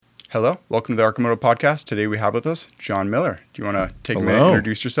Hello, welcome to the Arcimoto podcast. Today we have with us John Miller. Do you want to take a minute Hello. and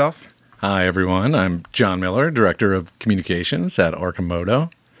introduce yourself? Hi, everyone. I'm John Miller, Director of Communications at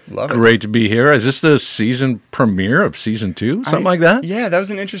Arcimoto. Love it. Great to be here. Is this the season premiere of season 2? Something like that? Yeah, that was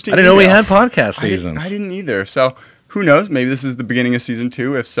an interesting I didn't know we email. had podcast seasons. I didn't either. So who knows? Maybe this is the beginning of season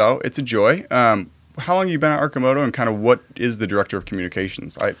 2. If so, it's a joy. How long have you been at Arcimoto, and kind of what is the Director of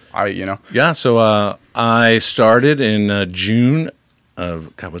Communications? Yeah, so I started in June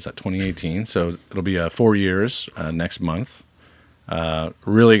of, was that 2018? So it'll be 4 years next month.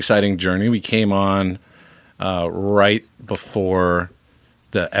 Really exciting journey. We came on right before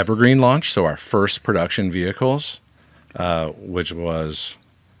the Evergreen launch, so our first production vehicles, which was,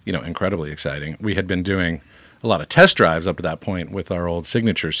 incredibly exciting. We had been doing a lot of test drives up to that point with our old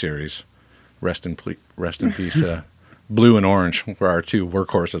Signature series. Rest in peace. Blue and orange were our two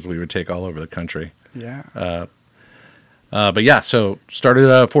workhorses we would take all over the country. Yeah. But yeah, so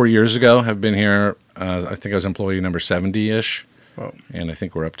started 4 years ago. Have been here. I think I was employee number 70-ish. Whoa. And I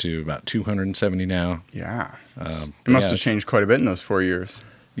think we're up to about 270 now. Yeah. It must have changed quite a bit in those 4 years.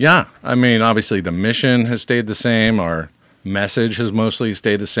 Yeah. I mean, obviously the mission has stayed the same. Our message has mostly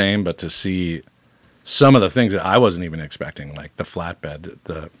stayed the same. But to see some of the things that I wasn't even expecting, like the flatbed,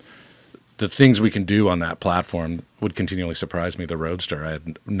 the things we can do on that platform would continually surprise me. The Roadster, I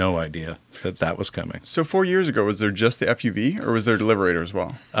had no idea that was coming. So 4 years ago, was there just the FUV, or was there Deliverator as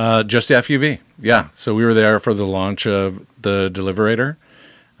well? Just the FUV, yeah. So we were there for the launch of the Deliverator.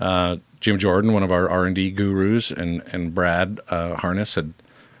 Jim Jordan, one of our R&D gurus, and Brad Harness had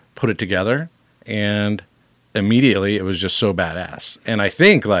put it together, and immediately it was just so badass. And I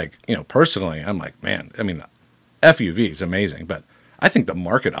think, personally, I'm like, man, I mean, FUV is amazing, but I think the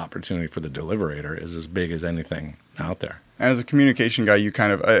market opportunity for the Deliverator is as big as anything out there. And as a communication guy, you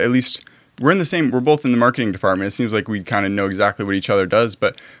kind of, at least, we're both in the marketing department. It seems like we kind of know exactly what each other does,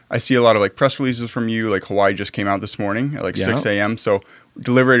 but I see a lot of press releases from you, like Hawaii just came out this morning at 6 a.m. So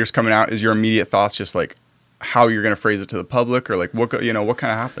Deliverator's coming out. Is your immediate thoughts just how you're going to phrase it to the public, or what kind of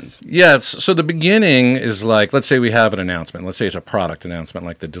happens? Yeah, so the beginning is let's say we have an announcement. Let's say it's a product announcement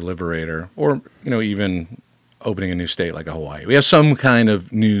like the Deliverator, or, even opening a new state like a Hawaii. We have some kind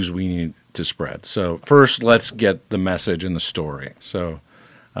of news we need to spread. So first, let's get the message and the story. So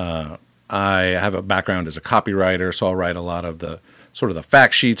I have a background as a copywriter, so I'll write a lot of the sort of the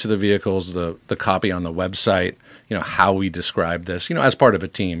fact sheets of the vehicles, the copy on the website, how we describe this, as part of a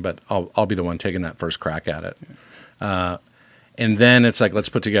team, but I'll be the one taking that first crack at it. And then it's let's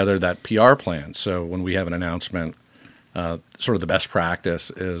put together that PR plan. So when we have an announcement, sort of the best practice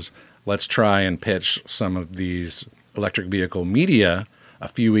is let's try and pitch some of these electric vehicle media a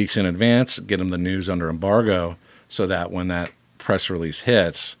few weeks in advance, get them the news under embargo, so that when that press release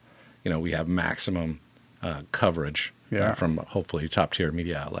hits, we have maximum coverage from hopefully top-tier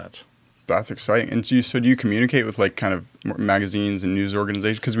media outlets. That's exciting. And so do you communicate with kind of magazines and news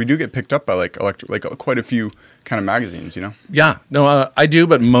organizations? Because we do get picked up by quite a few kind of magazines, Yeah, no, I do,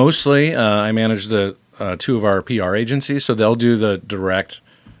 but mostly I manage the two of our PR agencies, so they'll do the direct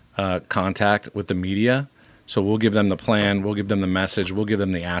contact with the media. So we'll give them the plan, we'll give them the message, we'll give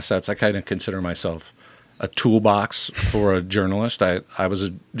them the assets. I kind of consider myself a toolbox for a journalist. I was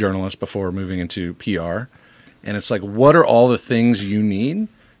a journalist before moving into PR. And it's what are all the things you need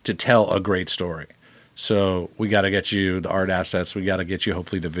to tell a great story? So we got to get you the art assets. We got to get you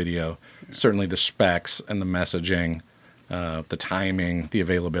hopefully the video, certainly the specs and the messaging, the timing, the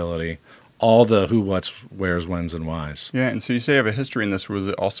availability, all the who, what's, where's, when's, and why's. Yeah, and so you say you have a history in this. Was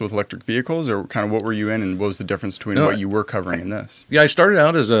it also with electric vehicles, or kind of what were you in, and what was the difference between what you were covering in this? Yeah, I started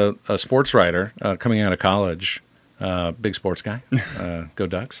out as a sports writer coming out of college, big sports guy, go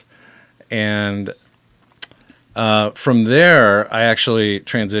Ducks. And from there, I actually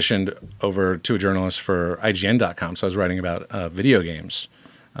transitioned over to a journalist for IGN.com. So I was writing about video games,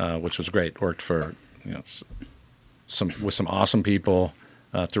 which was great. Worked for with some awesome people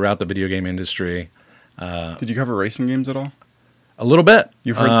throughout the video game industry. Did you cover racing games at all? A little bit.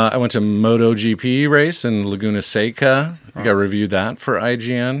 You've heard I went to MotoGP race in Laguna Seca. I think I reviewed that for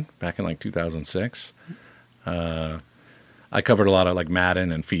IGN back in 2006. I covered a lot of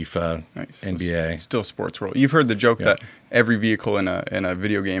Madden and FIFA, nice. NBA. So still sports world. You've heard the joke that every vehicle in a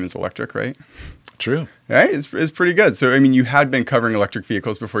video game is electric, right? True. Right? It's pretty good. So, I mean, you had been covering electric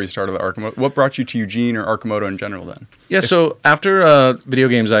vehicles before you started at Arcimoto. What brought you to Eugene or Arcimoto in general then? Yeah, so after video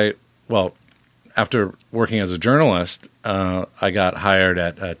games, after working as a journalist, I got hired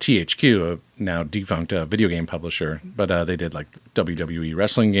at THQ, a now defunct video game publisher. But they did WWE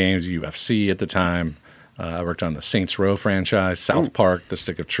wrestling games, UFC at the time. I worked on the Saints Row franchise, South Park, The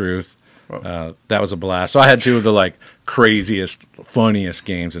Stick of Truth. That was a blast. So I had two of the like craziest, funniest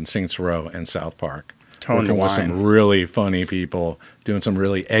games in Saints Row and South Park. Towing the Working with line. some really funny people, doing some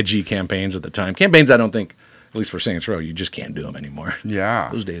really edgy campaigns at the time. Campaigns I don't think, at least for Saints Row, you just can't do them anymore. Yeah.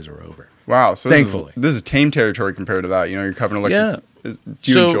 Those days are over. Wow. So Thankfully. this is tame territory compared to that. You know, you're covering like. Yeah. Do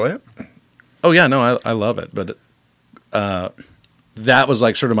you enjoy it? Oh yeah, no, I love it. But that was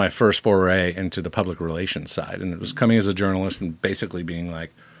like sort of my first foray into the public relations side, and it was coming as a journalist and basically being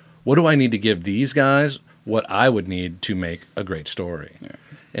like, what do I need to give these guys what I would need to make a great story? Yeah.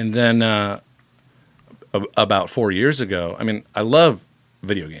 And then about 4 years ago, I mean, I love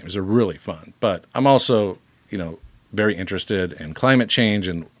video games; they're really fun. But I'm also, very interested in climate change,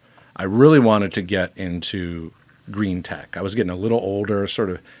 and I really wanted to get into green tech. I was getting a little older, sort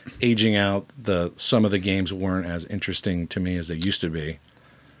of aging out. Some of the games weren't as interesting to me as they used to be,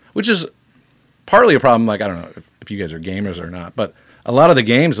 which is partly a problem. Like, I don't know if you guys are gamers or not, but a lot of the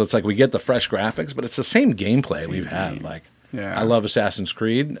games, it's like we get the fresh graphics, but it's the same gameplay we've had. Like, yeah. I love Assassin's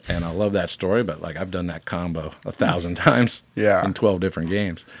Creed, and I love that story, but like I've done that combo 1,000 times in 12 different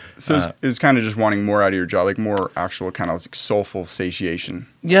games. So it was kind of just wanting more out of your job, like more actual kind of like soulful satiation.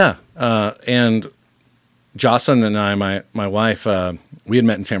 Yeah, and Jocelyn and I, my wife, we had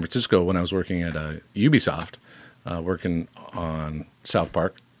met in San Francisco when I was working at Ubisoft, working on South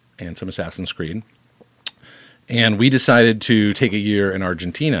Park and some Assassin's Creed. And we decided to take a year in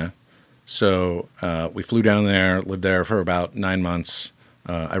Argentina. So we flew down there, lived there for about 9 months.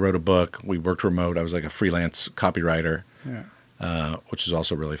 I wrote a book. We worked remote. I was like a freelance copywriter, which is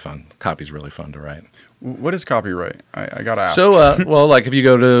also really fun. Copy's really fun to write. What is copyright? I got to ask. So, well, like if you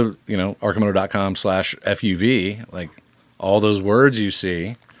go to, Arcimoto.com/FUV, like all those words you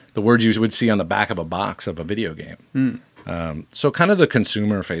see, the words you would see on the back of a box of a video game. So kind of the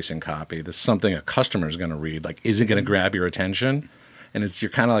consumer-facing copy, that's something a customer is going to read. Like, is it going to grab your attention? And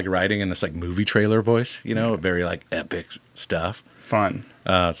you're kind of like writing in this like movie trailer voice, very like epic stuff. Fun.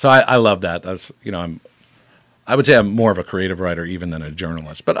 So I love that. That's, I would say I'm more of a creative writer even than a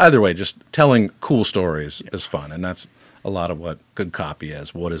journalist. But either way, just telling cool stories is fun. And that's a lot of what good copy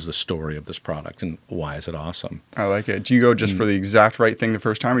is. What is the story of this product and why is it awesome? I like it. Do you go just for the exact right thing the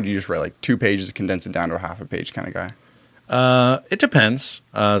first time, or do you just write like 2 pages, condense it down to a half a page kind of guy? It depends.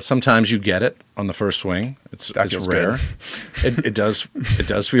 Sometimes you get it on the first swing. It's rare. It does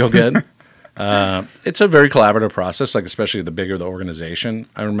feel good. It's a very collaborative process, like especially the bigger the organization.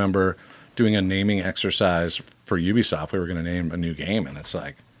 I remember doing a naming exercise for Ubisoft. We were going to name a new game, and it's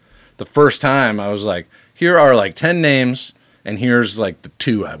like the first time I was like, here are like 10 names, and here's like the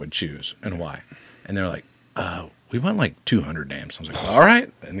 2 I would choose and why. And they're like, we want like 200 names. I was like, all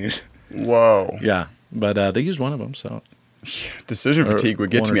right. And whoa. Yeah, but they used one of them, so. Decision fatigue would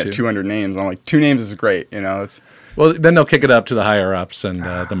get to me at 200 names. I'm like, 2 names is great, Well, then they'll kick it up to the higher ups and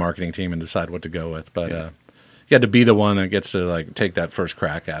the marketing team and decide what to go with. But you had to be the one that gets to like take that first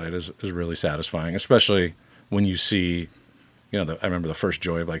crack at it is really satisfying, especially when you see, I remember the first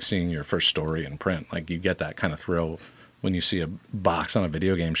joy of like seeing your first story in print. Like you get that kind of thrill when you see a box on a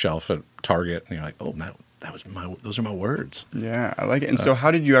video game shelf at Target and you're like, oh, those are my words. Yeah, I like it. And so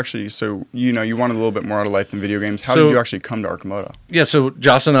how did you actually, you wanted a little bit more out of life than video games. How did you actually come to Arcimoto? Yeah, so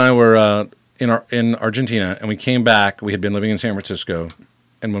Joss and I were in Argentina, and we came back. We had been living in San Francisco,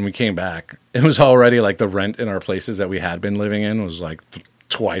 and when we came back, it was already like the rent in our places that we had been living in was like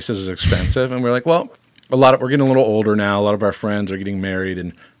twice as expensive. And we're like, well, we're getting a little older now. A lot of our friends are getting married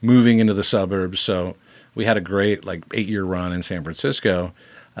and moving into the suburbs. So we had a great like 8-year run in San Francisco.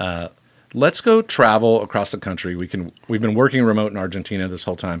 Let's go travel across the country. We've been working remote in Argentina this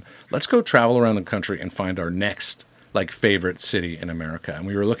whole time. Let's go travel around the country and find our next like favorite city in America. And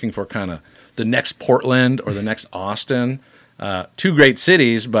we were looking for kind of the next Portland or the next Austin. 2 great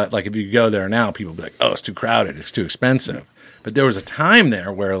cities, but like if you go there now, people will be like, oh, it's too crowded, it's too expensive. But there was a time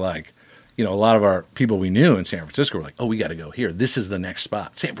there where like, a lot of our people we knew in San Francisco were like, oh, we got to go here. This is the next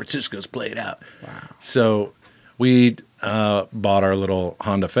spot. San Francisco's played out. Wow. So we bought our little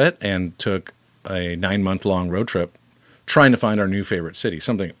Honda Fit and took a 9-month-long road trip trying to find our new favorite city,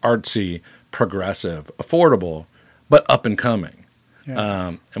 something artsy, progressive, affordable, but up and coming.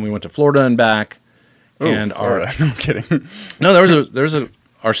 Yeah. And we went to Florida and back. Oh, and Florida. No, I'm kidding. No, there's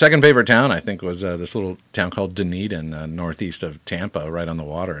our second favorite town, I think, was this little town called Dunedin, northeast of Tampa, right on the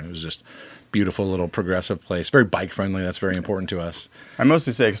water. And it was just beautiful little progressive place, very bike friendly. That's very important to us. I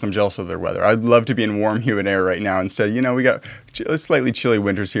mostly say because I'm jealous of their weather. I'd love to be in warm, humid air right now. Instead, we got slightly chilly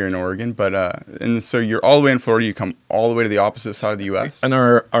winters here in Oregon, but and so you're all the way in Florida. You come all the way to the opposite side of the U.S. And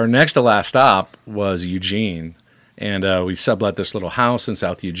our next to last stop was Eugene, and we sublet this little house in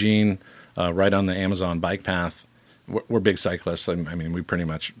South Eugene, right on the Amazon bike path. we're big cyclists. I mean, we pretty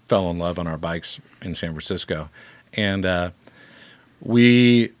much fell in love on our bikes in San Francisco. And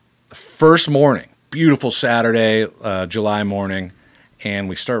first morning, beautiful Saturday, July morning, and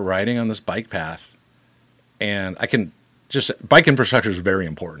we start riding on this bike path. And bike infrastructure is very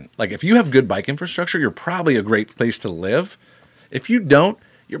important. Like, if you have good bike infrastructure, you're probably a great place to live. If you don't,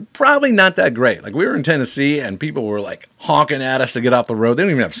 you're probably not that great. Like, we were in Tennessee, and people were, like, honking at us to get off the road. They don't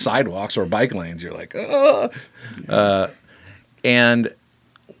even have sidewalks or bike lanes. You're like, ugh. And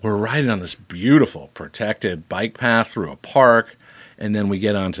we're riding on this beautiful, protected bike path through a park, and then we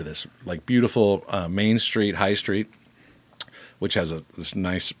get onto this, like, beautiful main street, high street, which has this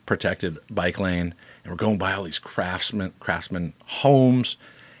nice protected bike lane. And we're going by all these craftsman homes.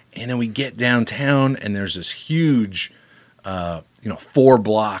 And then we get downtown, and there's this huge,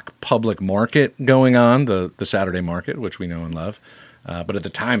 4-block public market going on, the Saturday market, which we know and love. But at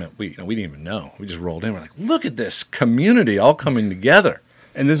the time, we didn't even know. We just rolled in. We're like, look at this community all coming together.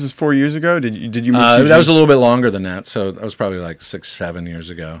 And this is 4 years ago? Did you move to that was a little bit longer than that. So that was probably like 6-7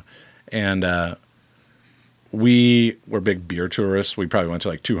 years ago. And we were big beer tourists. We probably went to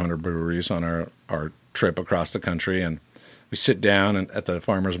like 200 breweries on our trip across the country. And we sit down at the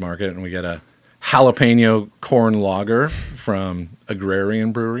farmer's market, and we get a jalapeno corn lager from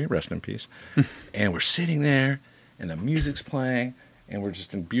Agrarian Brewery, rest in peace. And we're sitting there, and the music's playing, and we're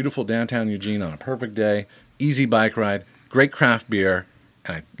just in beautiful downtown Eugene on a perfect day, easy bike ride, great craft beer.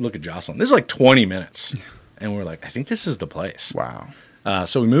 And I look at Jocelyn. This is like 20 minutes. And we're like, I think this is the place. Wow.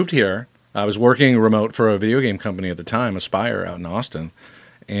 So we moved here. I was working remote for a video game company at the time, Aspire, out in Austin.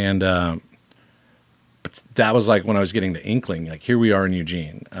 And but that was like when I was getting the inkling, like, here we are in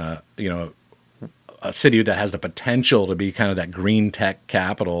Eugene, a city that has the potential to be kind of that green tech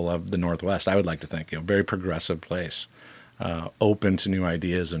capital of the Northwest, I would like to think. Very progressive place, open to new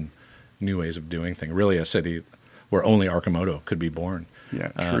ideas and new ways of doing things. Really a city where only Arcimoto could be born. Yeah,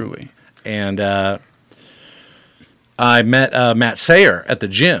 truly. And I met Matt Sayer at the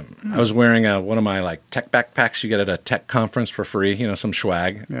gym. I was wearing one of my like tech backpacks you get at a tech conference for free, some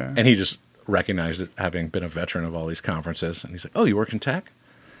swag. Yeah. And he just recognized it, having been a veteran of all these conferences. And he's like, "Oh, you work in tech?"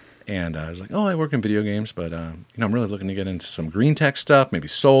 And I was like, "Oh, I work in video games, but I'm really looking to get into some green tech stuff, maybe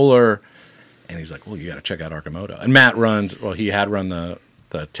solar." And he's like, "Well, you got to check out Arcimoto." And Matt he had run the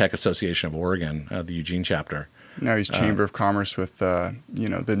Tech Association of Oregon, the Eugene chapter. Now he's Chamber of Commerce with the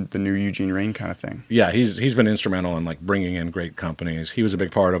new Eugene Rain kind of thing. Yeah, he's been instrumental in like bringing in great companies. He was a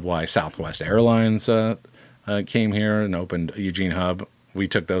big part of why Southwest Airlines came here and opened a Eugene hub. We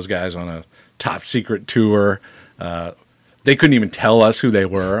took those guys on a top secret tour. They couldn't even tell us who they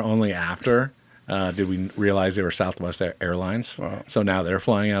were. Only after did we realize they were Southwest Airlines. Wow. So now they're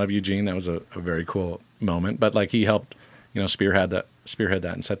flying out of Eugene. That was a very cool moment. But like he helped, spearhead that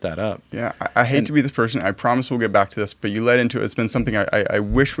and set that up. Yeah, I hate to be this person. I promise we'll get back to this, but you led into it. It's been something I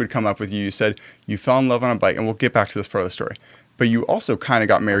wish would come up with you. You said you fell in love on a bike, and we'll get back to this part of the story. But you also kind of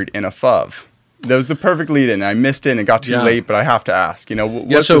got married in a FUV. That was the perfect lead-in. I missed it and it got too late, but I have to ask.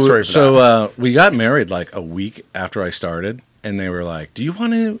 What's the story for that? So we got married like a week after I started, and they were like, "Do you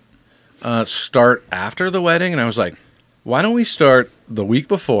want to start after the wedding?" And I was like, "Why don't we start the week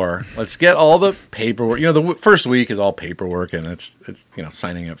before? Let's get all the paperwork. The first week is all paperwork, and it's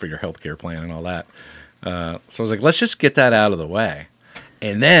signing up for your healthcare plan and all that." So I was like, "Let's just get that out of the way,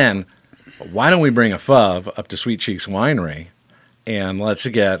 and then why don't we bring a FUV up to Sweet Cheeks Winery, and let's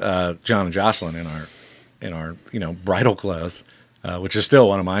get John and Jocelyn in our bridal clothes." Which is still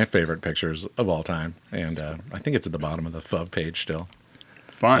one of my favorite pictures of all time, and I think it's at the bottom of the FUV page still.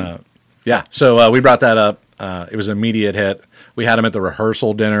 Fun. Yeah, so we brought that up. It was an immediate hit. We had him at the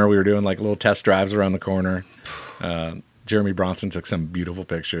rehearsal dinner. We were doing like little test drives around the corner. Jeremy Bronson took some beautiful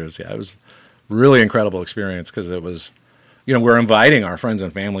pictures. Yeah, it was a really incredible experience because it was, we're inviting our friends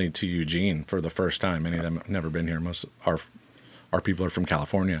and family to Eugene for the first time. Many of them have never been here. Most of our people are from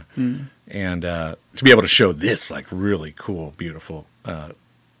California. And to be able to show this like really cool, beautiful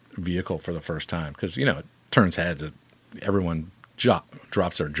vehicle for the first time because, it turns heads. Everyone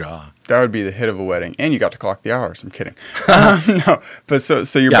drops their jaw. That would be the hit of a wedding, and you got to clock the hours. I'm kidding. No, but so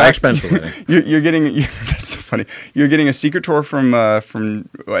you're back. Expensive wedding. You're getting that's so funny. You're getting a secret tour from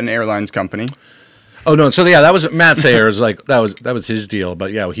an airlines company. Oh no! So yeah, that was Matt Sayers. Like that was his deal.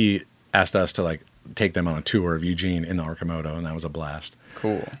 But yeah, he asked us to like take them on a tour of Eugene in the Arcimoto, and that was a blast.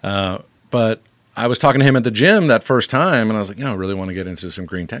 Cool. But I was talking to him at the gym that first time, and I was like, I really want to get into some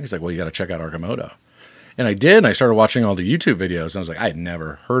green tech. He's like, well, you got to check out Arcimoto. And I did, and I started watching all the YouTube videos, and I was like, I had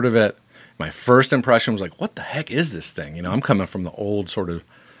never heard of it. My first impression was like, what the heck is this thing? I'm coming from the old sort of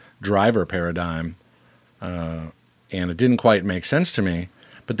driver paradigm, and it didn't quite make sense to me.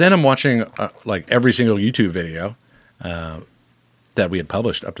 But then I'm watching like every single YouTube video, that we had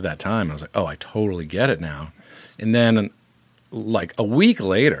published up to that time. I was like, oh, I totally get it now. And then like a week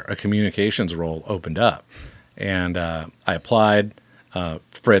later, a communications role opened up, and I applied.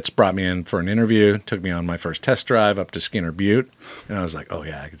 Fritz brought me in for an interview, took me on my first test drive up to Skinner Butte, and I was like, oh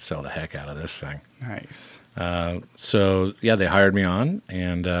yeah, I could sell the heck out of this thing. Nice. So yeah, they hired me on,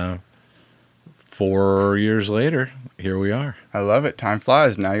 and 4 years later, here we are. I love it. Time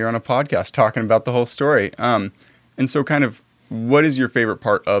flies. Now you're on a podcast talking about the whole story. And so kind of, what is your favorite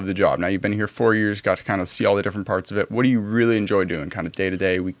part of the job? Now you've been here 4 years, got to kind of see all the different parts of it. What do you really enjoy doing kind of day to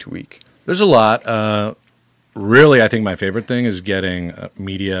day, week to week? There's a lot. Really, I think my favorite thing is getting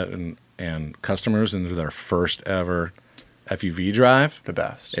media and customers into their first ever FUV drive. The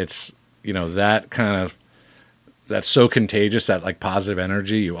best. It's, that kind of, that's so contagious, that like positive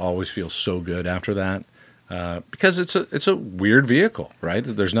energy. You always feel so good after that, because it's a weird vehicle, right?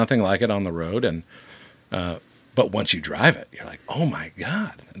 There's nothing like it on the road, and but once you drive it, you're like, oh my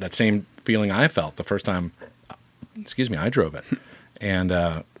God, that same feeling I felt the first time, I drove it,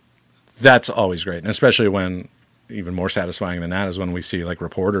 and that's always great, and especially when, even more satisfying than that is when we see like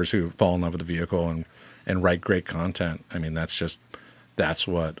reporters who fall in love with the vehicle and write great content. I mean, that's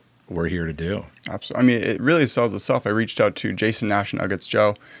what we're here to do. Absolutely. I mean, it really sells itself. I reached out to Jason Nash and Nuggets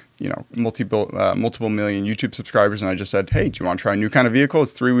Joe, multiple million YouTube subscribers, and I just said, hey, do you want to try a new kind of vehicle?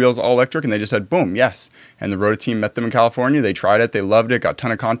 It's 3 wheels, all electric. And they just said, boom, yes. And the Rota team met them in California. They tried it. They loved it. Got a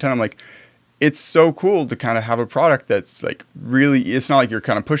ton of content. I'm like, it's so cool to kind of have a product that's like really, it's not like you're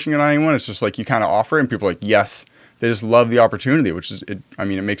kind of pushing it on anyone. It's just like you kind of offer it and people are like, yes, they just love the opportunity, which is, it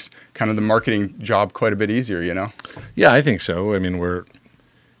makes kind of the marketing job quite a bit easier, Yeah, I think so. I mean,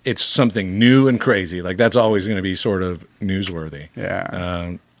 it's something new and crazy. Like that's always going to be sort of newsworthy.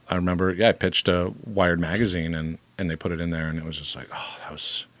 Yeah. I remember, I pitched a Wired magazine and they put it in there, and it was just like, oh, that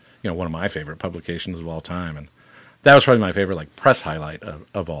was, one of my favorite publications of all time. And that was probably my favorite like press highlight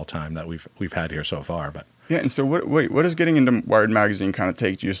of all time that we've had here so far. But yeah, and so what does getting into Wired magazine kind of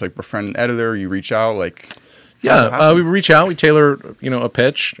take? Do you just like befriend an editor? You reach out like? Yeah, we reach out. We tailor a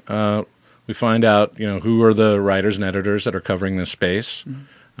pitch. We find out who are the writers and editors that are covering this space.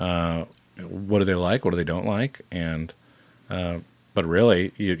 Mm-hmm. What do they like? What do they don't like? And but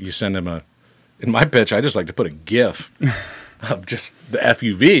really, you send them in my pitch, I just like to put a GIF. Of just the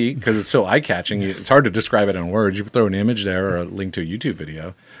FUV, because it's so eye-catching. It's hard to describe it in words. You throw an image there or a link to a YouTube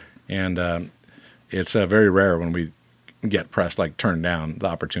video, and it's very rare when we get pressed, like turn down the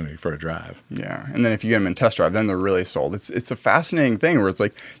opportunity for a drive. Yeah, and then if you get them in test drive, then they're really sold. It's a fascinating thing where it's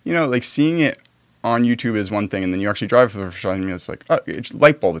like, like seeing it on YouTube is one thing, and then you actually drive it for the first time, and it's like, oh, it's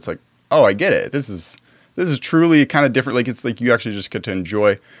light bulb. It's like, oh, I get it. This is truly kind of different. Like, it's like you actually just get to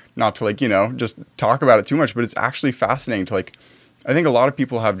enjoy, not to like, just talk about it too much, but it's actually fascinating to like, I think a lot of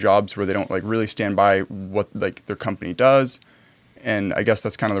people have jobs where they don't like really stand by what like their company does. And I guess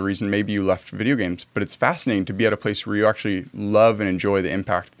that's kind of the reason maybe you left video games, but it's fascinating to be at a place where you actually love and enjoy the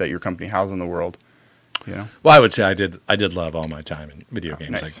impact that your company has on the world. Well, I would say I did love all my time in video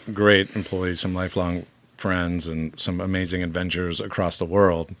games. Nice. Like great employees, some lifelong friends, and some amazing adventures across the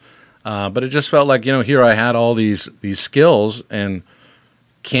world. But it just felt like, here I had all these skills, and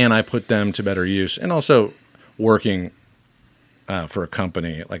can I put them to better use? And also working for a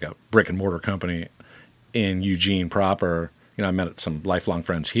company, like a brick and mortar company in Eugene proper, I met some lifelong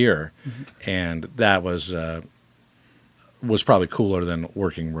friends here, mm-hmm. and that was probably cooler than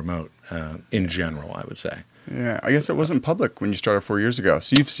working remote in general, I would say. Yeah, I guess it wasn't public when you started 4 years ago.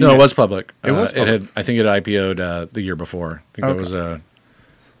 So you've seen No, it was public. It was public. I think it IPO'd the year before. I think Okay. that was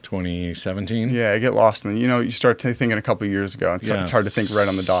 2017. Yeah, I get lost, and you start thinking a couple of years ago. It's hard to think right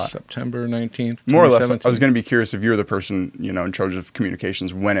on the dot. September 19th, more or less. I was going to be curious if you're the person in charge of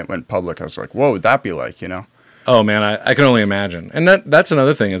communications when it went public. I was like, what would that be like? Oh man, I can only imagine. And that's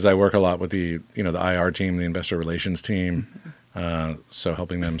another thing is I work a lot with the the IR team, the investor relations team, so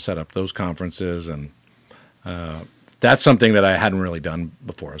helping them set up those conferences, and that's something that I hadn't really done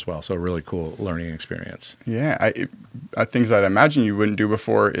before as well. So a really cool learning experience. Yeah, things that I imagine you wouldn't do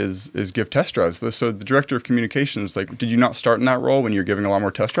before is give test drives. So the director of communications, like, did you not start in that role when you're giving a lot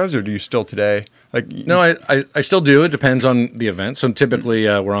more test drives, or do you still today? No, I still do. It depends on the event. So typically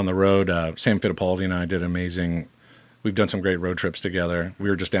we're on the road. Sam Fittipaldi and I did amazing. We've done some great road trips together. We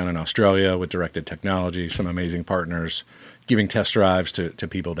were just down in Australia with Directed Technology, some amazing partners, giving test drives to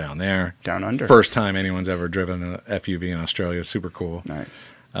people down there. Down under. First time anyone's ever driven an FUV in Australia. Super cool.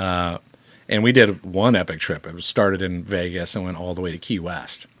 Nice. And we did one epic trip. It was started in Vegas and went all the way to Key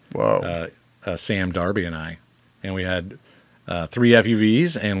West. Whoa. Sam Darby and I. And we had 3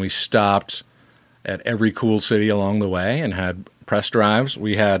 FUVs, and we stopped at every cool city along the way and had press drives.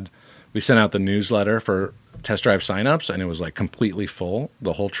 We sent out the newsletter for test drive signups, and it was like completely full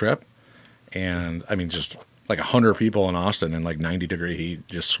the whole trip. And I mean, just like 100 people in Austin in like 90-degree heat,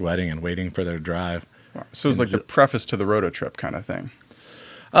 just sweating and waiting for their drive. So it's like the preface to the roto trip kind of thing.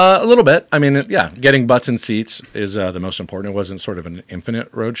 A little bit. I mean, yeah, getting butts in seats is the most important. It wasn't sort of an infinite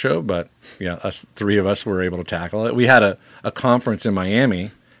road show, but yeah, three of us were able to tackle it. We had a conference in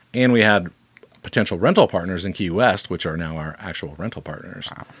Miami, and we had potential rental partners in Key West, which are now our actual rental partners.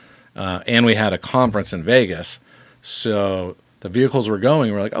 Wow. And we had a conference in Vegas. So the vehicles were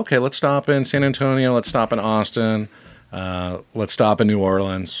going. We're like, okay, let's stop in San Antonio. Let's stop in Austin. Let's stop in New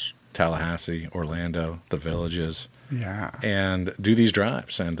Orleans, Tallahassee, Orlando, the villages. Yeah. And do these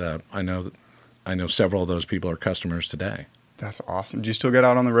drives. And I know several of those people are customers today. That's awesome. Do you still get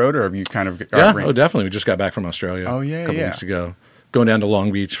out on the road, or have you kind of Oh, definitely. We just got back from Australia a couple weeks ago. Going down to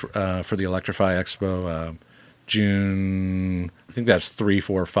Long Beach for the Electrify Expo, June, I think that's 3,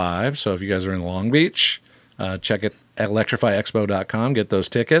 4, 5. So if you guys are in Long Beach, check it at electrifyexpo.com. Get those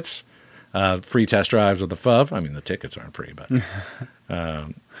tickets. Free test drives with the FUV. I mean, the tickets aren't free, but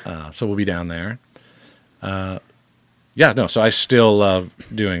so we'll be down there. So I still love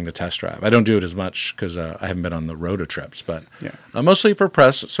doing the test drive. I don't do it as much because I haven't been on the roto trips, but mostly for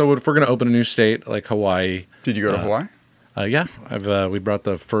press. So if we're going to open a new state like Hawaii. Did you go to Hawaii? Yeah. we brought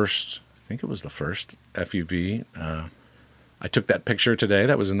the first, I think it was the first FUV. I took that picture today.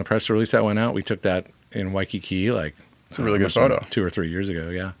 That was in the press release that went out. We took that in Waikiki, like it's a really good photo. 2 or 3 years ago.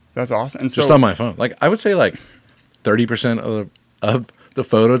 Yeah. That's awesome. And just on my phone. Like I would say like 30% of the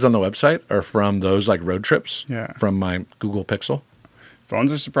photos on the website are from those like road trips from my Google Pixel.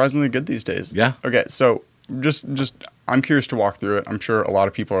 Phones are surprisingly good these days. Yeah. Okay, so just I'm curious to walk through it. I'm sure a lot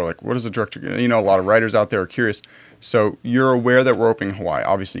of people are like, what is a director? A lot of writers out there are curious. So you're aware that we're opening Hawaii.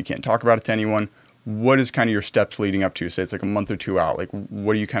 Obviously, you can't talk about it to anyone. What is kind of your steps leading up to? Say it's like a month or two out. Like,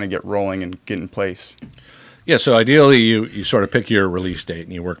 what do you kind of get rolling and get in place? Yeah, so ideally you sort of pick your release date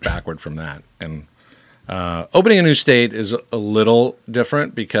and you work backward from that. And opening a new state is a little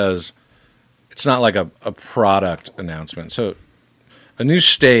different because it's not like a product announcement. So a new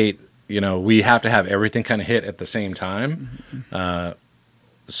state, we have to have everything kind of hit at the same time.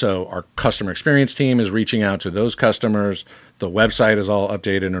 So our customer experience team is reaching out to those customers. The website is all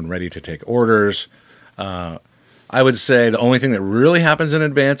updated and ready to take orders. I would say the only thing that really happens in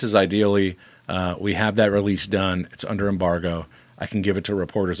advance is ideally we have that release done. It's under embargo. I can give it to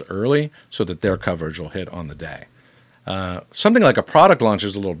reporters early so that their coverage will hit on the day. Something like a product launch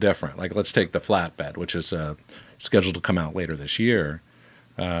is a little different. Like let's take the flatbed, which is scheduled to come out later this year.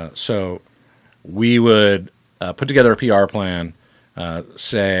 So we would put together a PR plan,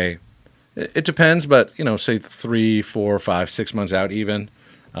 say, it depends, but, say 3, 4, 5, 6 months out even,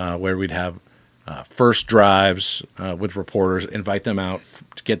 where we'd have first drives with reporters, invite them out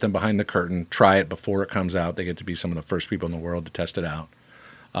to get them behind the curtain, try it before it comes out. They get to be some of the first people in the world to test it out.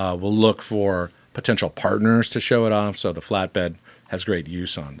 We'll look for potential partners to show it off. So the flatbed has great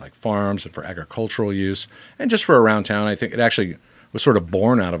use on like farms and for agricultural use and just for around town. I think it actually was sort of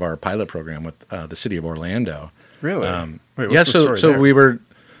born out of our pilot program with the city of Orlando. Really? Wait, what's the story there? We were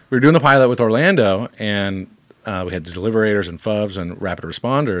doing the pilot with Orlando, and we had the deliverators and FUVs and rapid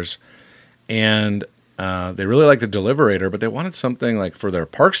responders, and they really liked the deliverator, but they wanted something like for their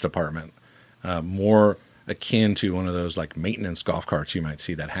parks department, more akin to one of those like maintenance golf carts you might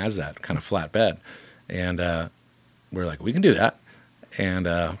see that has that kind of flat bed. And we're like, we can do that. And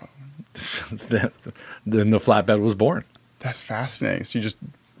then the flatbed was born. That's fascinating. So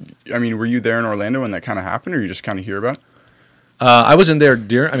were you there in Orlando when that kind of happened, or you just kind of hear about it? I wasn't there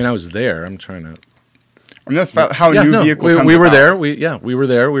I was there. I'm trying to... that's how a new vehicle comes we were about. there. We were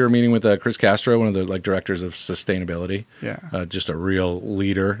there. We were meeting with Chris Castro, one of the directors of sustainability. Yeah. Just a real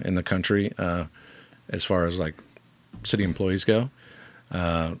leader in the country as far as city employees go.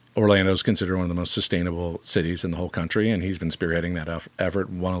 Orlando is considered one of the most sustainable cities in the whole country, and he's been spearheading that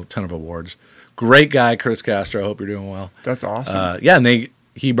effort, won a ton of awards. Great guy, Chris Castro. Hope you're doing well. That's awesome. And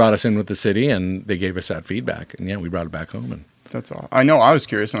he brought us in with the city, and they gave us that feedback, and we brought it back home. And that's all. I know. I was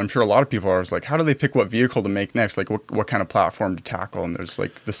curious, and I'm sure a lot of people are like, how do they pick what vehicle to make next? Like, what kind of platform to tackle? And there's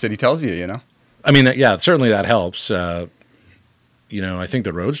the city tells you, I mean, certainly that helps. I think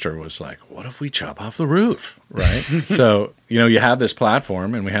the Roadster was like, what if we chop off the roof, right? So, you have this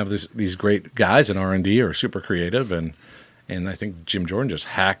platform, and we have these great guys in R&D who are super creative, and I think Jim Jordan just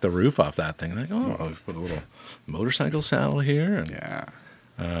hacked the roof off that thing. Like, I'll put a little motorcycle saddle here.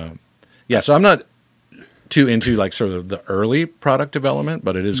 And, so I'm not too into sort of the early product development,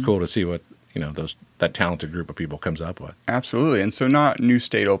 but it is cool to see what, that talented group of people comes up with. Absolutely. And so not new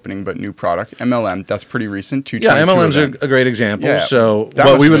state opening, but new product. MLM, that's pretty recent. MLM's a great example. Yeah, so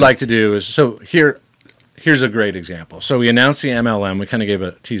what we would like to do is, here's here's a great example. So we announced the MLM. We kind of gave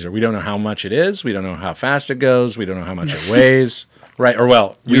a teaser. We don't know how much it is. We don't know how fast it goes. We don't know how much it weighs. Right. Or,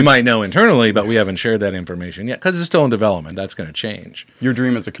 well, we might know internally, but we haven't shared that information yet because it's still in development. That's going to change. Your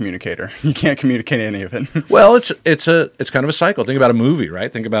dream as a communicator. You can't communicate any of it. Well, it's kind of a cycle. Think about a movie,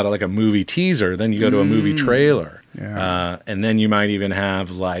 right? Think about it like a movie teaser. Then you go to a movie trailer. Yeah. And then you might even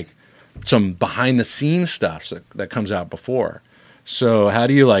have like some behind the scenes stuff that comes out before. So how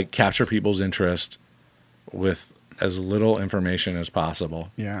do you like capture people's interest with as little information as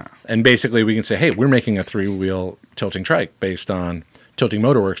possible? Yeah. And basically we can say, hey, we're making a 3-wheel tilting trike based on Tilting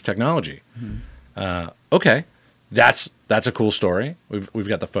Motorworks technology. Mm-hmm. Okay. That's a cool story. We've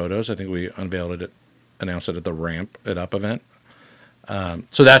got the photos. I think we announced it at the Ramp It Up event.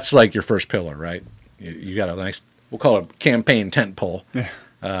 So that's like your first pillar, right? You got a nice, we'll call it campaign tent pole.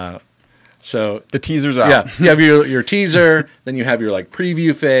 Yeah. So the teaser's out. Yeah. You have your teaser, then you have your like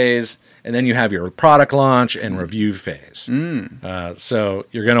preview phase, and then you have your product launch and review phase. So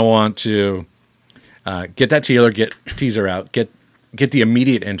you're going to want to get that teaser out, get the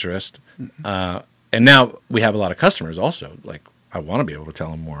immediate interest. And now we have a lot of customers also. Like, I want to be able to tell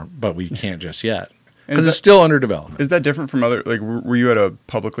them more, but we can't just yet because it's still under development. Is that different from other, like, were you at a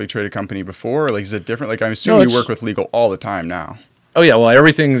publicly traded company before? Or, like, is it different? Like, I'm assuming you work with legal all the time now. Oh yeah, well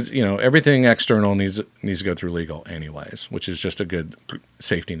everything external needs to go through legal anyways, which is just a good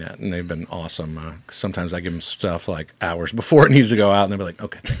safety net, and they've been awesome. Sometimes I give them stuff like hours before it needs to go out, and they'll be like,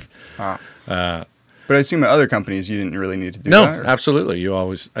 okay, thank you. But I assume at other companies you didn't really need to do that. No, absolutely. You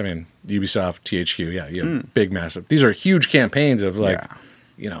always, I mean, Ubisoft, THQ, yeah, you have big, massive. These are huge campaigns of like,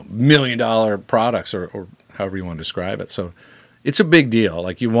 $1 million products or however you want to describe it. So it's a big deal.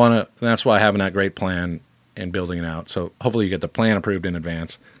 Like you want to, that's why having that great plan and building it out. So hopefully you get the plan approved in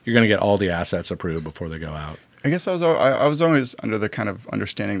advance. You're going to get all the assets approved before they go out. I guess I was always under the kind of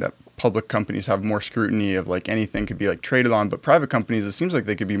understanding that public companies have more scrutiny of like anything could be like traded on, but private companies, it seems like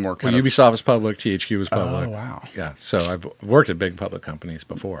they could be more kind of... Ubisoft is public, THQ is public. Oh, wow. Yeah, so I've worked at big public companies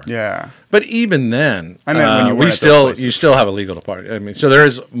before. Yeah. But even then, I mean, when you still have a legal department. I mean, so there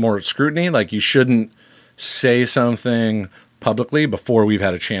is more scrutiny. Like you shouldn't say something publicly before we've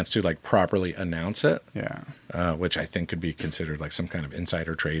had a chance to like properly announce it. Yeah. Which I think could be considered like some kind of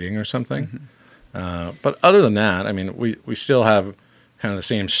insider trading or something. But other than that, I mean, we still have kind of the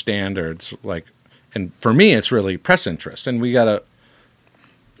same standards. Like, and for me, it's really press interest, and we got to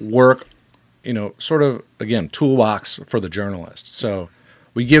work, sort of again toolbox for the journalist. So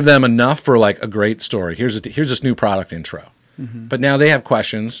we give them enough for like a great story. Here's this new product intro, but now they have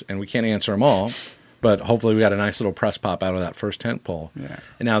questions, and we can't answer them all. But hopefully, we got a nice little press pop out of that first tent pole. Yeah.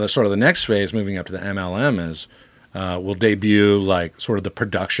 And now the next phase, moving up to the MLM, is we'll debut like sort of the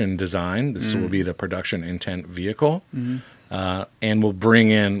production design. This will be the production intent vehicle, and we'll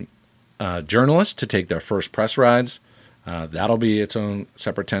bring in journalists to take their first press rides. That'll be its own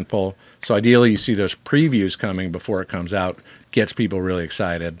separate tent pole. So ideally, you see those previews coming before it comes out, gets people really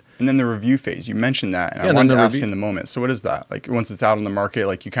excited. And then the review phase, you mentioned that, and I wanted to ask in the moment. So what is that? Like once it's out on the market,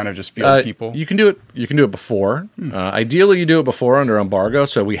 like you kind of just feel people? You can do it before. Ideally, you do it before under embargo.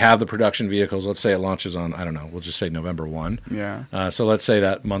 So we have the production vehicles. Let's say it launches on, I don't know, we'll just say November 1. Yeah. So let's say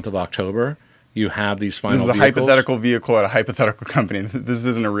that month of October, you have these final vehicles. This is a vehicles. hypothetical vehicle at a hypothetical company. This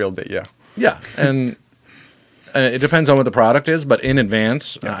isn't a real date, yeah. Yeah, and it depends on what the product is, but in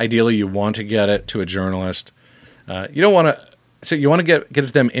advance, ideally you want to get it to a journalist. You don't want to... So you want to get it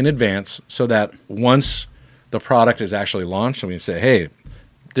to them in advance so that once the product is actually launched, and we say, hey,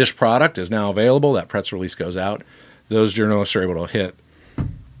 this product is now available, that press release goes out, those journalists are able to hit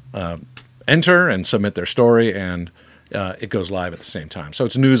enter and submit their story, and it goes live at the same time. So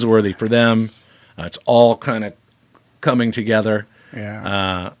it's newsworthy for them. It's all kind of coming together.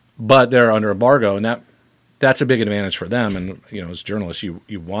 Yeah. But they're under embargo, and that's a big advantage for them. And as journalists, you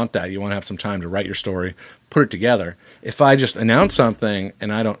want that. You want to have some time to write your story, put it together. If I just announce something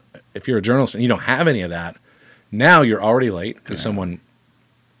and if you're a journalist and you don't have any of that, now you're already late because someone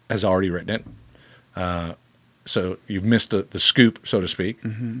has already written it. So you've missed the scoop, so to speak.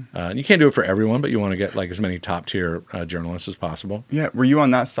 And you can't do it for everyone, but you want to get like as many top tier journalists as possible. Yeah. Were you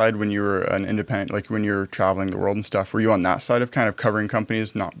on that side when you were an independent, like when you were traveling the world and stuff? Were you on that side of kind of covering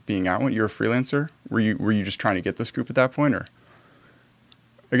companies not being out when you were a freelancer? Were you just trying to get the scoop at that point, or?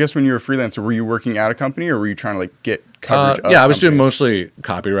 I guess when you were a freelancer, were you working at a company, or were you trying to like get coverage? Yeah, I was doing mostly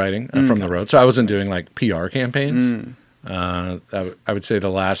copywriting from the road, so I wasn't doing like PR campaigns. I would say the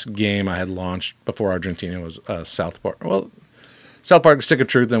last game I had launched before Argentina was South Park. Well, South Park: Stick of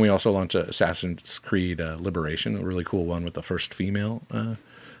Truth. Then we also launched Assassin's Creed Liberation, a really cool one with the first female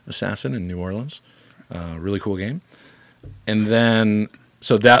assassin in New Orleans. Really cool game. And then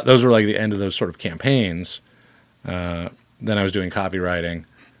So those were like the end of those sort of campaigns. Then I was doing copywriting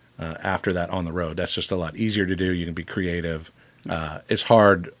after that on the road. That's just a lot easier to do. You can be creative. It's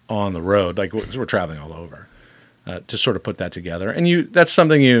hard on the road, like we're traveling all over, to sort of put that together. And that's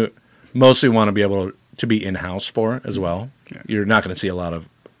something you mostly want to be able to be in-house for as well. Yeah. You're not going to see a lot of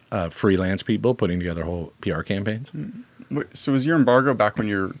freelance people putting together whole PR campaigns. So was your embargo back when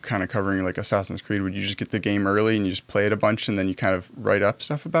you're kind of covering like Assassin's Creed? Would you just get the game early and you just play it a bunch and then you kind of write up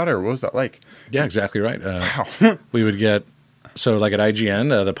stuff about it? Or what was that like? Yeah, exactly right. Wow. We would get, so like at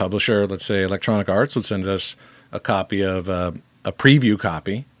IGN, the publisher, let's say Electronic Arts, would send us a copy of a preview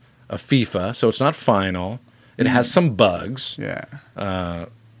copy of FIFA. So it's not final. It has some bugs. Yeah.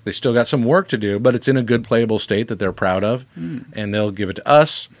 They still got some work to do, but it's in a good playable state that they're proud of. And they'll give it to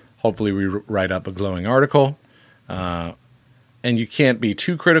us. Hopefully we write up a glowing article. And you can't be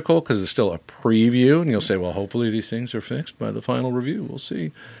too critical because it's still a preview. And you'll say, well, hopefully these things are fixed by the final review. We'll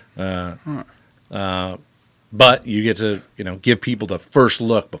see. But you get to, give people the first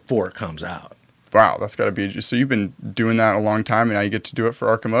look before it comes out. Wow, that's got to be so. You've been doing that a long time, and now you get to do it for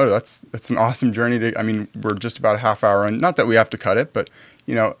Arcimoto. That's an awesome journey. We're just about a half hour in. Not that we have to cut it, but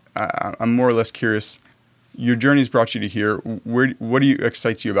I'm more or less curious. Your journey's brought you to here. What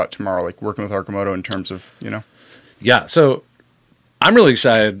excites you about tomorrow? Like working with Arcimoto in terms of Yeah, so I'm really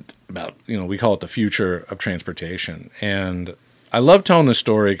excited about we call it the future of transportation, and I love telling this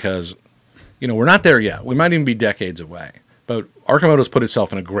story because we're not there yet. We might even be decades away. But Arcimoto's put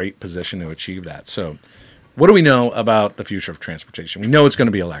itself in a great position to achieve that. So what do we know about the future of transportation? We know it's going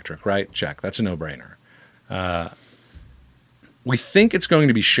to be electric, right? Check. That's a no-brainer. We think it's going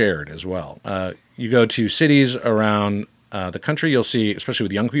to be shared as well. You go to cities around the country, you'll see, especially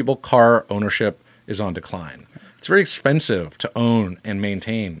with young people, car ownership is on decline. It's very expensive to own and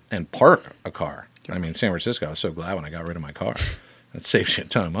maintain and park a car. I mean, San Francisco, I was so glad when I got rid of my car. That saves you a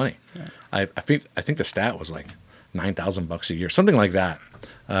ton of money. Yeah. I think the stat was like $9,000 a year, something like that.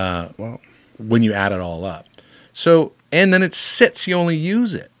 Wow. When you add it all up. So, and then it sits, you only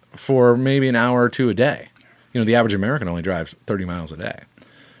use it for maybe an hour or two a day. The average American only drives 30 miles a day.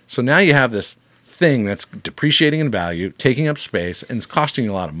 So now you have this thing that's depreciating in value, taking up space, and it's costing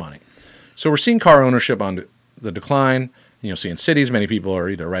you a lot of money. So we're seeing car ownership on the decline. You'll see in cities, many people are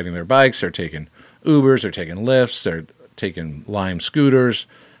either riding their bikes, they're taking Ubers, they're taking Lyfts, they're taking Lime scooters,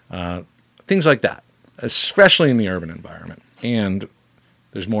 things like that, especially in the urban environment. And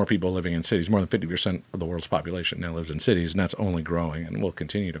there's more people living in cities. More than 50% of the world's population now lives in cities, and that's only growing and will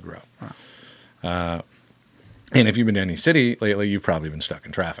continue to grow. Wow. And if you've been to any city lately, you've probably been stuck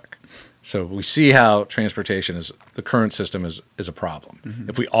in traffic. So we see how transportation the current system is a problem. Mm-hmm.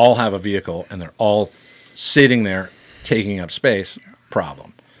 If we all have a vehicle and they're all sitting there taking up space,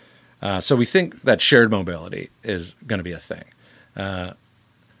 problem. So we think that shared mobility is going to be a thing.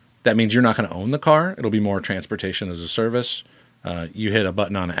 That means you're not going to own the car. It'll be more transportation as a service. You hit a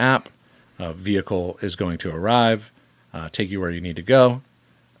button on an app, a vehicle is going to arrive, take you where you need to go.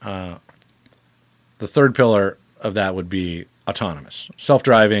 The third pillar of that would be autonomous.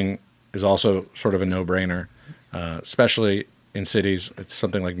 Self-driving is also sort of a no-brainer, especially in cities. It's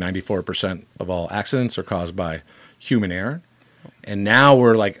something like 94% of all accidents are caused by human error. And now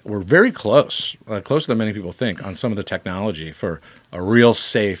we're very closer than many people think on some of the technology for a real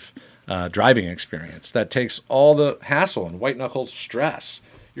safe driving experience that takes all the hassle and white knuckle stress.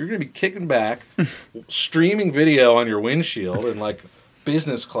 You're going to be kicking back, streaming video on your windshield in like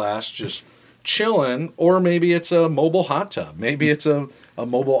business class, just chilling, or maybe it's a mobile hot tub. Maybe it's a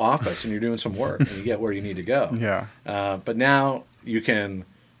mobile office and you're doing some work and you get where you need to go. Yeah. But now you can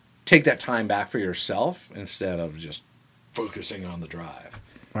take that time back for yourself instead of just focusing on the drive.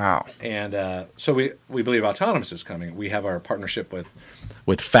 Wow. And so we believe autonomous is coming. We have our partnership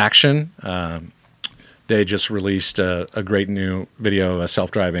with Faction. They just released a great new video of a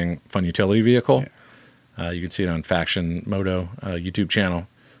self-driving fun utility vehicle. Yeah. You can see it on Faction Moto YouTube channel.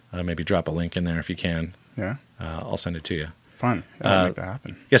 Maybe drop a link in there if you can. Yeah. I'll send it to you. Fun. I'll make that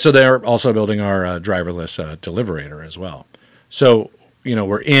happen. Yeah, so they're also building our driverless Deliverator as well. So,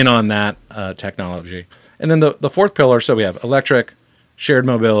 we're in on that technology. And then the fourth pillar, so we have electric, shared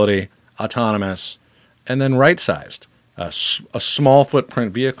mobility, autonomous, and then right-sized, a small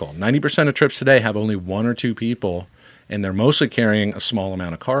footprint vehicle. 90% of trips today have only one or two people, and they're mostly carrying a small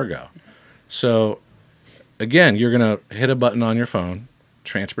amount of cargo. So, again, you're going to hit a button on your phone,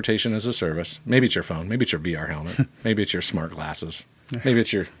 transportation as a service. Maybe it's your phone. Maybe it's your VR helmet. Maybe it's your smart glasses. Maybe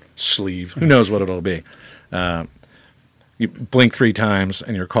it's your sleeve. Who knows what it'll be. You blink 3 times,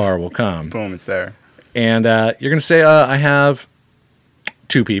 and your car will come. Boom, it's there. And you're going to say, I have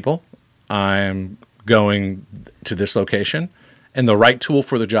 2 people. I'm going to this location, and the right tool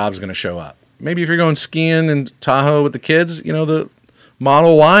for the job is going to show up. Maybe if you're going skiing in Tahoe with the kids, the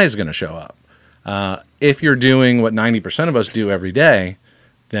Model Y is going to show up. If you're doing what 90% of us do every day,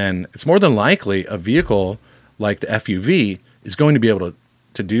 then it's more than likely a vehicle like the FUV is going to be able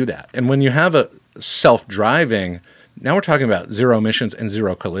to do that. And when you have a self-driving, now we're talking about zero emissions and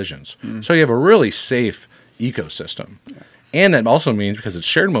zero collisions. So you have a really safe ecosystem. Yeah. And that also means, because it's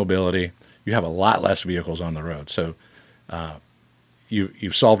shared mobility, you have a lot less vehicles on the road. So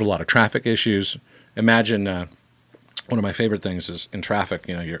you've solved a lot of traffic issues. Imagine one of my favorite things is in traffic,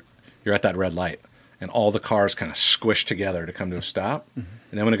 you're at that red light, and all the cars kind of squish together to come to a stop. Mm-hmm.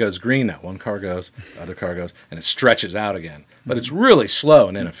 And then when it goes green, that one car goes, the other car goes, and it stretches out again. But it's really slow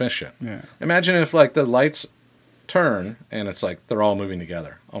and inefficient. Yeah. Imagine if the lights turn and it's like they're all moving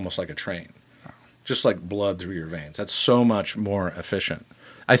together, almost like a train. Wow. Just like blood through your veins. That's so much more efficient.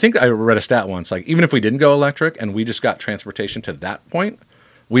 I think I read a stat once, even if we didn't go electric and we just got transportation to that point,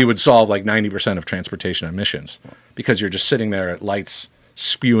 we would solve 90% of transportation emissions, because you're just sitting there at lights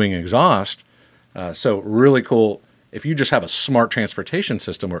spewing exhaust. So really cool. If you just have a smart transportation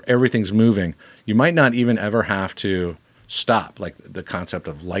system where everything's moving, you might not even ever have to stop. The concept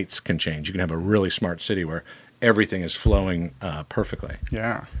of lights can change. You can have a really smart city where everything is flowing perfectly.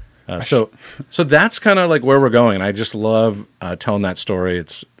 Yeah. So that's kind of where we're going. I just love telling that story.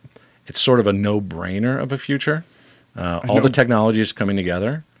 It's sort of a no-brainer of a future. All the technology is coming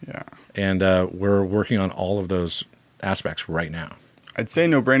together. Yeah. And we're working on all of those aspects right now. I'd say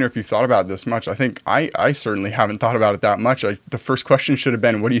no-brainer if you thought about it this much. I think I certainly haven't thought about it that much. The first question should have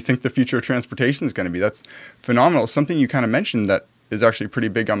been, what do you think the future of transportation is going to be? That's phenomenal. Something you kind of mentioned that is actually pretty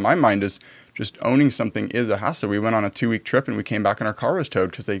big on my mind is just owning something is a hassle. We went on a 2-week trip and we came back and our car was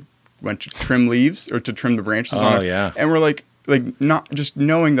towed because they went to trim leaves or to trim the branches on it. Yeah. And we're not just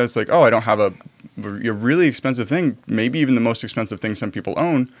knowing that it's I don't have a really expensive thing, maybe even the most expensive thing some people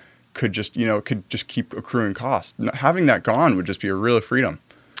own, could just keep accruing costs. Having that gone would just be a real freedom.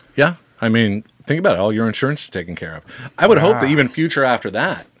 Yeah. I mean, think about it. All your insurance is taken care of. I would hope that even future after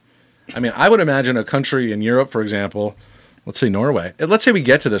that. I mean, I would imagine a country in Europe, for example, let's say Norway. Let's say we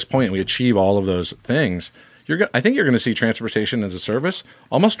get to this point and we achieve all of those things. I think you're going to see transportation as a service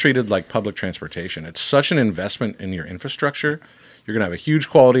almost treated like public transportation. It's such an investment in your infrastructure. You're going to have a huge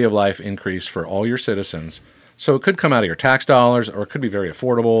quality of life increase for all your citizens. So it could come out of your tax dollars, or it could be very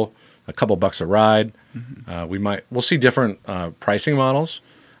affordable, a couple bucks a ride. Mm-hmm. We'll see different pricing models,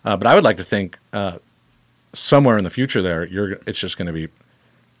 but I would like to think somewhere in the future it's just going to be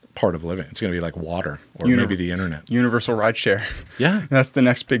part of living. It's going to be like water or maybe the internet. Universal rideshare. Yeah. That's the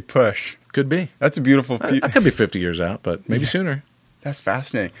next big push. Could be. That's a beautiful... That could be 50 years out, but maybe sooner. That's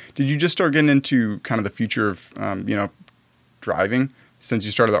fascinating. Did you just start getting into kind of the future of, driving since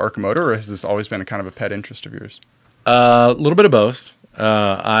you started the Arcimoto, or has this always been a kind of a pet interest of yours? A little bit of both.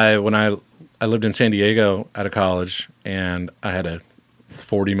 When I lived in San Diego out of college, and I had a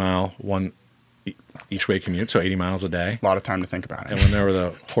 40-mile each way commute, so 80 miles a day. A lot of time to think about it. And when there were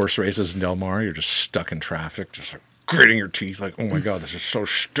the horse races in Del Mar, you're just stuck in traffic, just gritting your teeth oh my God, this is so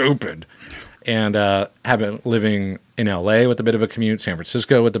stupid. And living in LA with a bit of a commute, San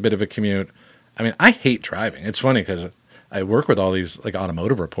Francisco with a bit of a commute. I mean, I hate driving. It's funny because I work with all these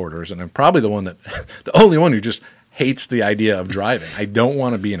automotive reporters, and I'm probably the only one who just hates the idea of driving. I don't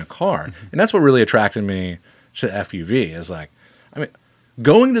want to be in a car. And that's what really attracted me to FUV is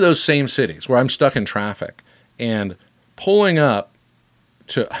going to those same cities where I'm stuck in traffic and pulling up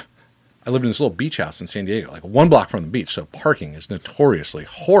to, I lived in this little beach house in San Diego, 1 block from the beach. So parking is notoriously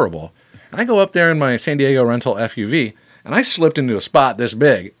horrible. And I go up there in my San Diego rental FUV and I slipped into a spot this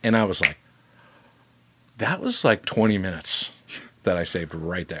big. And I was that was 20 minutes that I saved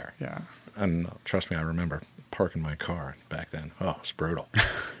right there. Yeah. And trust me, I remember parking my car back then. Oh, it's brutal.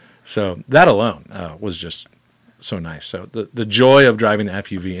 So that alone was just so nice. So the joy of driving the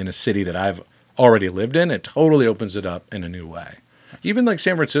FUV in a city that I've already lived in, it totally opens it up in a new way. Even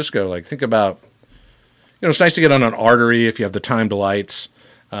San Francisco, think about, it's nice to get on an artery if you have the timed lights.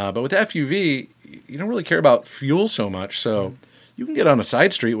 But with FUV, you don't really care about fuel so much. So you can get on a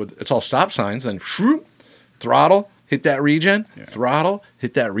side street it's all stop signs, then shroom, throttle, hit that regen, throttle,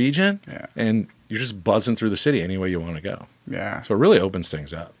 hit that regen, and you're just buzzing through the city any way you want to go. Yeah. So it really opens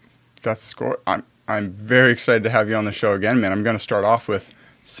things up. That's score. I'm very excited to have you on the show again, man. I'm going to start off with,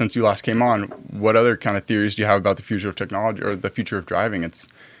 since you last came on, what other kind of theories do you have about the future of technology or the future of driving? It's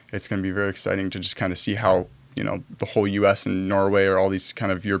going to be very exciting to just kind of see how, the whole U.S. and Norway or all these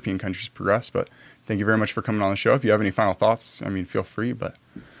kind of European countries progress. But thank you very much for coming on the show. If you have any final thoughts, feel free. But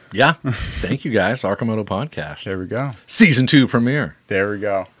yeah, thank you guys. Arcimoto Podcast. There we go. Season 2 premiere. There we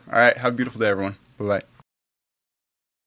go. All right. Have a beautiful day, everyone. Bye-bye.